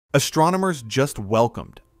Astronomers just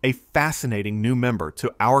welcomed a fascinating new member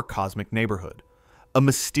to our cosmic neighborhood, a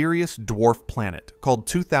mysterious dwarf planet called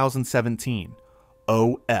 2017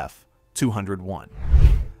 OF 201.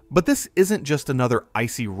 But this isn't just another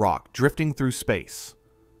icy rock drifting through space.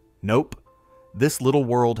 Nope, this little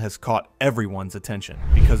world has caught everyone's attention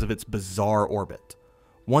because of its bizarre orbit,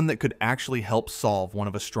 one that could actually help solve one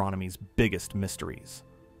of astronomy's biggest mysteries.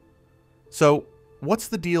 So, what's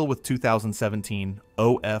the deal with 2017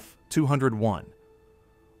 OF 201?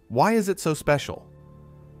 Why is it so special?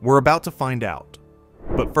 We're about to find out.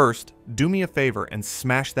 But first, do me a favor and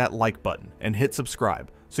smash that like button and hit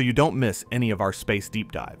subscribe so you don't miss any of our space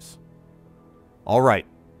deep dives. Alright,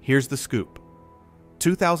 here's the scoop.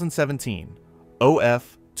 2017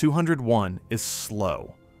 OF 201 is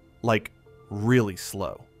slow. Like, really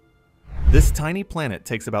slow. This tiny planet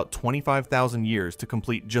takes about 25,000 years to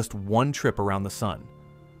complete just one trip around the Sun.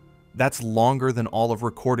 That's longer than all of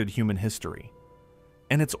recorded human history.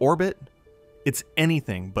 And its orbit? It's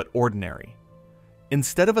anything but ordinary.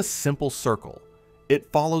 Instead of a simple circle,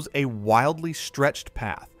 it follows a wildly stretched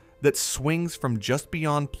path that swings from just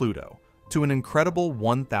beyond Pluto to an incredible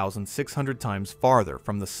 1,600 times farther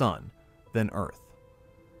from the Sun than Earth.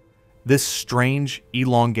 This strange,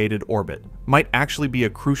 elongated orbit might actually be a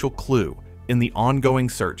crucial clue in the ongoing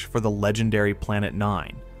search for the legendary Planet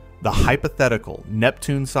 9, the hypothetical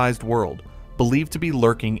Neptune-sized world believed to be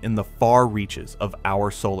lurking in the far reaches of our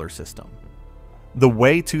solar system. The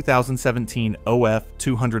way 2017 OF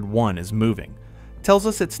 201 is moving tells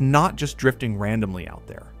us it's not just drifting randomly out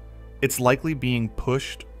there. It's likely being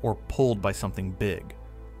pushed or pulled by something big,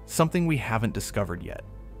 something we haven't discovered yet.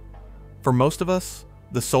 For most of us,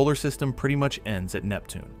 the solar system pretty much ends at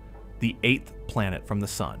Neptune, the 8th planet from the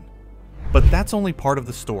Sun. But that's only part of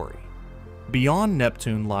the story. Beyond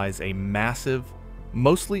Neptune lies a massive,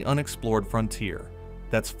 mostly unexplored frontier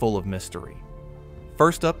that's full of mystery.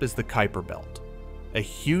 First up is the Kuiper Belt, a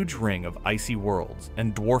huge ring of icy worlds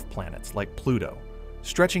and dwarf planets like Pluto,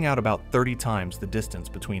 stretching out about 30 times the distance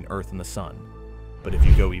between Earth and the Sun. But if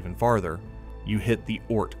you go even farther, you hit the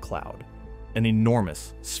Oort Cloud, an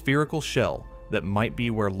enormous, spherical shell that might be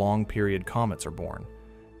where long-period comets are born,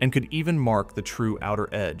 and could even mark the true outer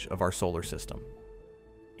edge of our solar system.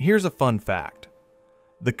 Here's a fun fact.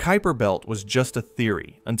 The Kuiper Belt was just a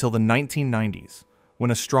theory until the 1990s,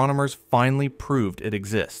 when astronomers finally proved it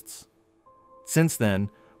exists. Since then,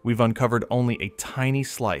 we've uncovered only a tiny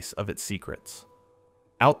slice of its secrets.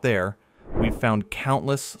 Out there, we've found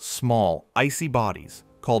countless small, icy bodies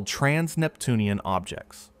called trans-Neptunian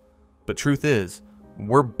objects. But truth is,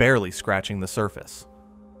 we're barely scratching the surface.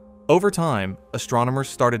 Over time, astronomers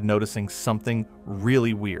started noticing something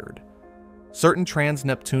really weird. Certain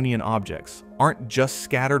trans-Neptunian objects aren't just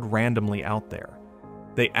scattered randomly out there.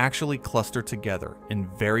 They actually cluster together in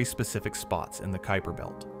very specific spots in the Kuiper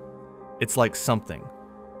Belt. It's like something,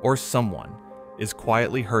 or someone, is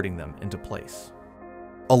quietly herding them into place.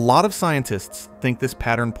 A lot of scientists think this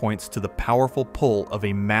pattern points to the powerful pull of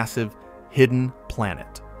a massive, hidden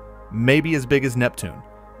planet, maybe as big as Neptune,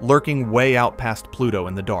 lurking way out past Pluto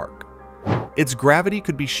in the dark. Its gravity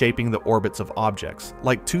could be shaping the orbits of objects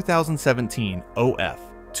like 2017 OF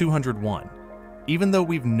 201, even though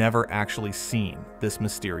we've never actually seen this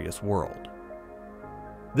mysterious world.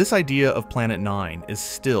 This idea of Planet 9 is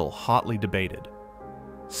still hotly debated.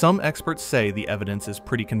 Some experts say the evidence is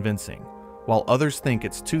pretty convincing, while others think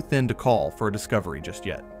it's too thin to call for a discovery just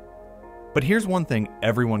yet. But here's one thing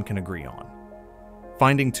everyone can agree on.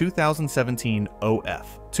 Finding 2017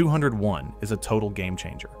 OF 201 is a total game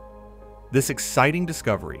changer. This exciting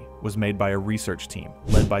discovery was made by a research team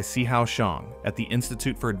led by Sihao Shang at the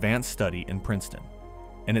Institute for Advanced Study in Princeton,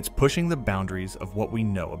 and it's pushing the boundaries of what we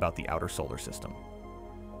know about the outer solar system.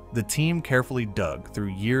 The team carefully dug through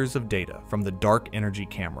years of data from the dark energy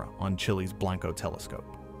camera on Chile's Blanco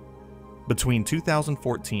telescope. Between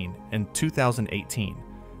 2014 and 2018,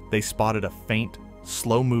 they spotted a faint,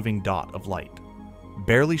 slow-moving dot of light,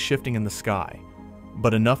 barely shifting in the sky,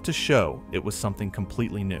 but enough to show it was something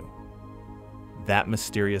completely new. That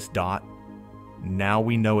mysterious dot, now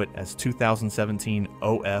we know it as 2017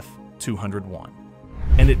 OF 201,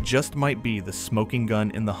 and it just might be the smoking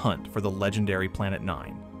gun in the hunt for the legendary Planet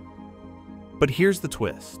 9. But here's the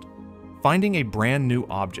twist. Finding a brand new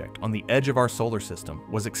object on the edge of our solar system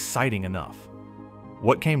was exciting enough.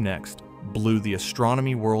 What came next blew the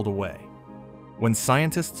astronomy world away. When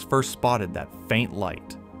scientists first spotted that faint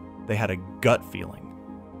light, they had a gut feeling.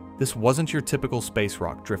 This wasn't your typical space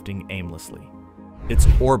rock drifting aimlessly. Its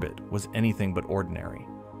orbit was anything but ordinary.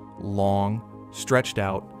 Long, stretched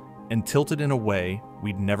out, and tilted in a way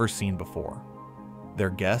we'd never seen before. Their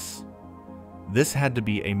guess? This had to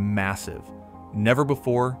be a massive,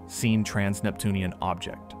 never-before-seen trans-Neptunian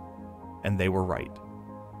object. And they were right.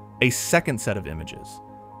 A second set of images,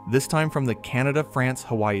 this time from the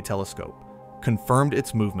Canada-France-Hawaii telescope, confirmed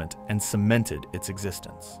its movement and cemented its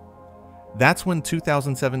existence. That's when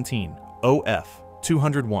 2017 OF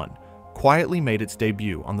 201 quietly made its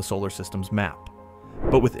debut on the solar system's map,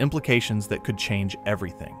 but with implications that could change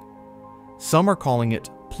everything. Some are calling it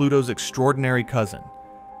Pluto's extraordinary cousin,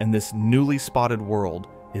 and this newly spotted world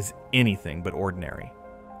is anything but ordinary.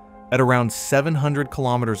 At around 700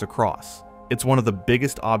 kilometers across, it's one of the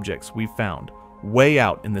biggest objects we've found way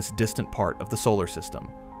out in this distant part of the solar system.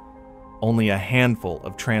 Only a handful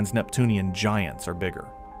of trans-Neptunian giants are bigger.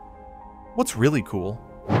 What's really cool?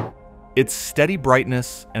 Its steady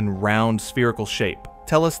brightness and round spherical shape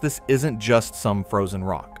tell us this isn't just some frozen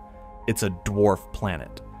rock. It's a dwarf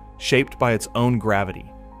planet, shaped by its own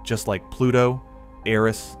gravity, just like Pluto,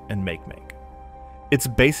 Eris, and Makemake. It's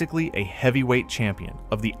basically a heavyweight champion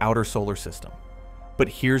of the outer solar system. But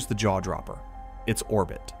here's the jaw-dropper: its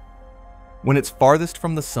orbit. When it's farthest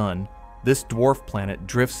from the Sun, this dwarf planet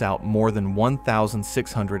drifts out more than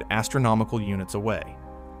 1,600 astronomical units away.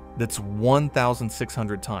 That's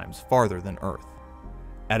 1,600 times farther than Earth.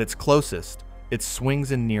 At its closest, it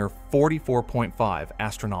swings in near 44.5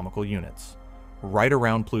 astronomical units, right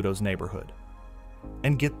around Pluto's neighborhood.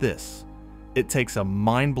 And get this, it takes a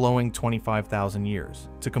mind-blowing 25,000 years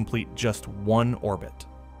to complete just one orbit.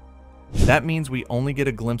 That means we only get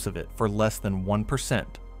a glimpse of it for less than 1%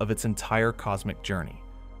 of its entire cosmic journey.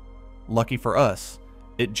 Lucky for us,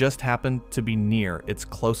 it just happened to be near its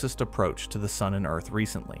closest approach to the Sun and Earth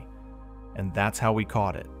recently, and that's how we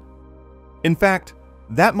caught it. In fact,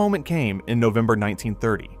 that moment came in November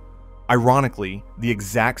 1930, ironically the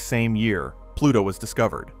exact same year Pluto was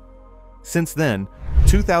discovered. Since then,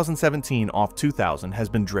 2017 off 2000 has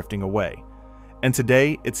been drifting away, and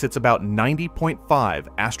today it sits about 90.5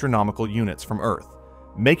 astronomical units from Earth,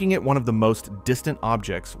 making it one of the most distant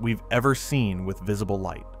objects we've ever seen with visible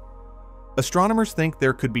light. Astronomers think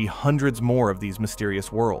there could be hundreds more of these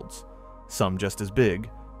mysterious worlds, some just as big,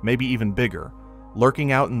 maybe even bigger,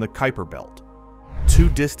 lurking out in the Kuiper Belt, too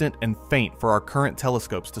distant and faint for our current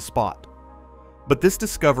telescopes to spot. But this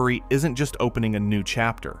discovery isn't just opening a new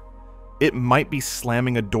chapter. It might be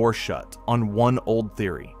slamming a door shut on one old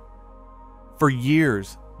theory. For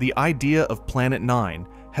years, the idea of Planet 9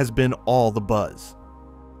 has been all the buzz.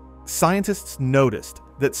 Scientists noticed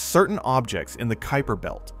that certain objects in the Kuiper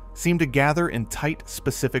Belt seem to gather in tight,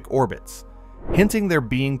 specific orbits, hinting they're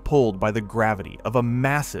being pulled by the gravity of a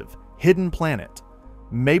massive, hidden planet,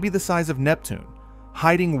 maybe the size of Neptune,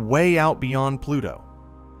 hiding way out beyond Pluto.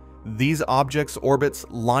 These objects' orbits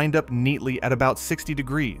lined up neatly at about 60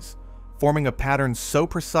 degrees, forming a pattern so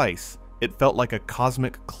precise it felt like a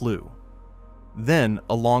cosmic clue. Then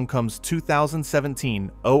along comes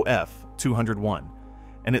 2017 OF 201,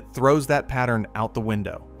 and it throws that pattern out the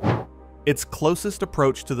window. Its closest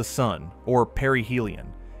approach to the Sun, or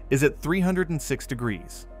perihelion, is at 306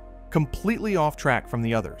 degrees, completely off track from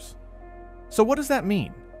the others. So what does that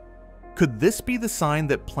mean? Could this be the sign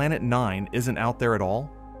that Planet 9 isn't out there at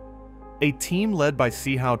all? A team led by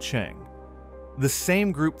Sihao Cheng, the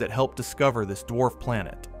same group that helped discover this dwarf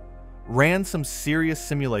planet, ran some serious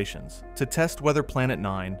simulations to test whether Planet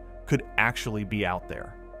 9 could actually be out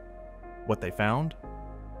there. What they found?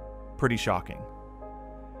 Pretty shocking.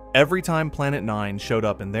 Every time Planet 9 showed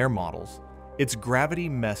up in their models, its gravity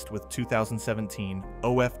messed with 2017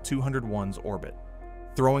 OF 201's orbit,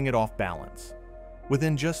 throwing it off balance.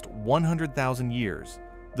 Within just 100,000 years,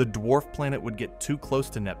 the dwarf planet would get too close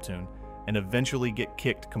to Neptune and eventually get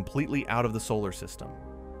kicked completely out of the solar system.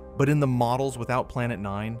 But in the models without Planet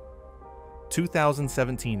 9,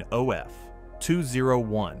 2017 OF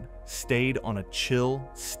 201 stayed on a chill,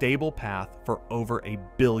 stable path for over 1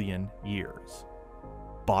 billion years.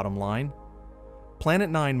 Bottom line,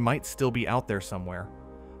 Planet 9 might still be out there somewhere,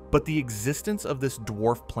 but the existence of this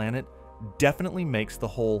dwarf planet definitely makes the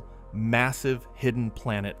whole massive hidden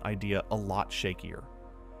planet idea a lot shakier.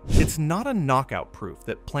 It's not a knockout proof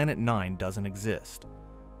that Planet 9 doesn't exist,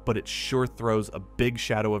 but it sure throws a big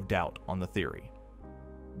shadow of doubt on the theory.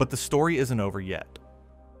 But the story isn't over yet.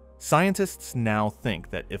 Scientists now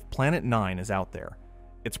think that if Planet 9 is out there,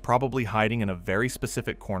 it's probably hiding in a very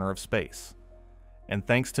specific corner of space. And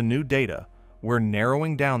thanks to new data, we're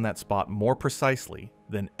narrowing down that spot more precisely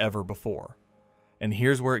than ever before. And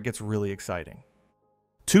here's where it gets really exciting.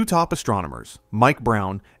 Two top astronomers, Mike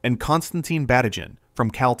Brown and Konstantin Batygin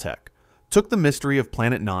from Caltech, took the mystery of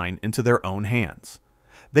Planet 9 into their own hands.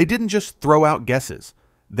 They didn't just throw out guesses,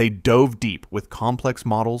 they dove deep with complex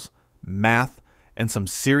models, math, and some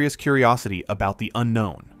serious curiosity about the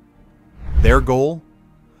unknown. Their goal?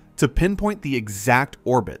 To pinpoint the exact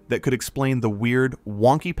orbit that could explain the weird,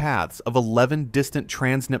 wonky paths of 11 distant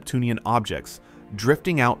trans-Neptunian objects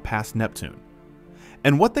drifting out past Neptune.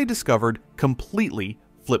 And what they discovered completely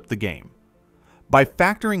flipped the game. By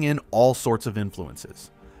factoring in all sorts of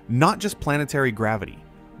influences, not just planetary gravity,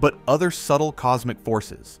 but other subtle cosmic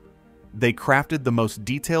forces, they crafted the most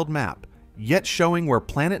detailed map, yet showing where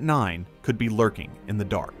Planet 9 could be lurking in the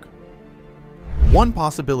dark. One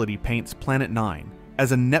possibility paints Planet 9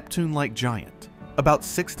 as a Neptune-like giant, about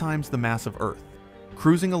 6 times the mass of Earth,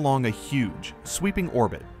 cruising along a huge, sweeping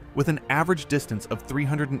orbit with an average distance of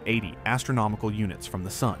 380 astronomical units from the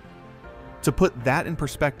Sun. To put that in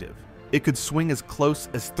perspective, it could swing as close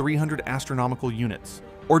as 300 astronomical units,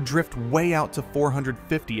 or drift way out to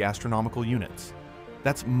 450 astronomical units.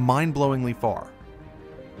 That's mind-blowingly far.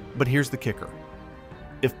 But here's the kicker.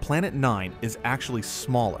 If Planet 9 is actually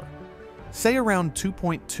smaller, say around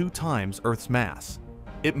 2.2 times Earth's mass,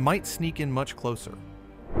 it might sneak in much closer,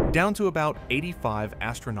 down to about 85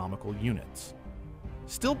 astronomical units.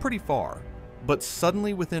 Still pretty far, but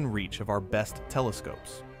suddenly within reach of our best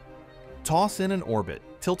telescopes. Toss in an orbit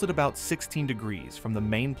tilted about 16 degrees from the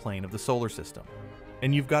main plane of the solar system,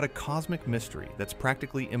 and you've got a cosmic mystery that's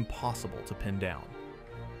practically impossible to pin down.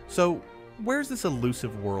 So, where's this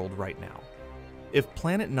elusive world right now? If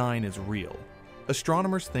Planet 9 is real,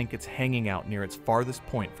 astronomers think it's hanging out near its farthest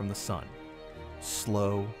point from the Sun,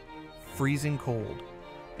 slow, freezing cold,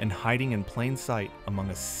 and hiding in plain sight among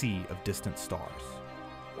a sea of distant stars.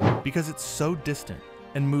 Because it's so distant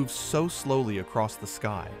and moves so slowly across the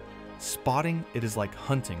sky, spotting it is like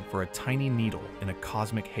hunting for a tiny needle in a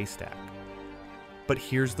cosmic haystack. But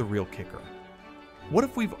here's the real kicker. What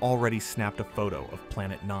if we've already snapped a photo of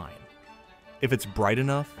Planet 9? If it's bright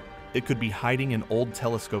enough, it could be hiding in old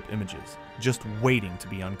telescope images, just waiting to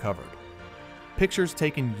be uncovered. Pictures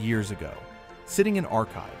taken years ago, sitting in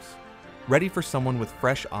archives, ready for someone with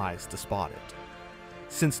fresh eyes to spot it.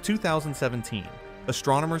 Since 2017,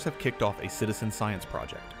 astronomers have kicked off a citizen science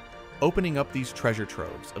project, opening up these treasure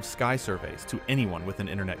troves of sky surveys to anyone with an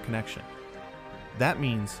internet connection. That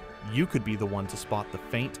means you could be the one to spot the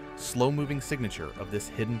faint, slow-moving signature of this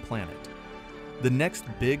hidden planet. The next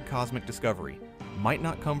big cosmic discovery might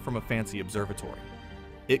not come from a fancy observatory.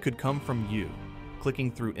 It could come from you,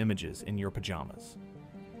 clicking through images in your pajamas.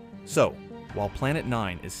 So, while Planet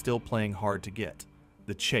 9 is still playing hard to get,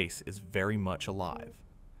 the chase is very much alive.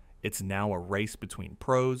 It's now a race between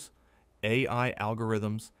pros, AI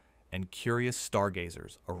algorithms, and curious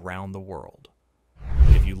stargazers around the world.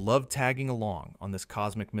 If you love tagging along on this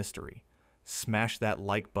cosmic mystery, smash that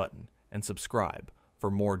like button and subscribe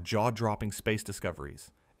for more jaw-dropping space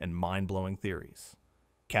discoveries and mind-blowing theories.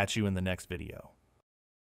 Catch you in the next video.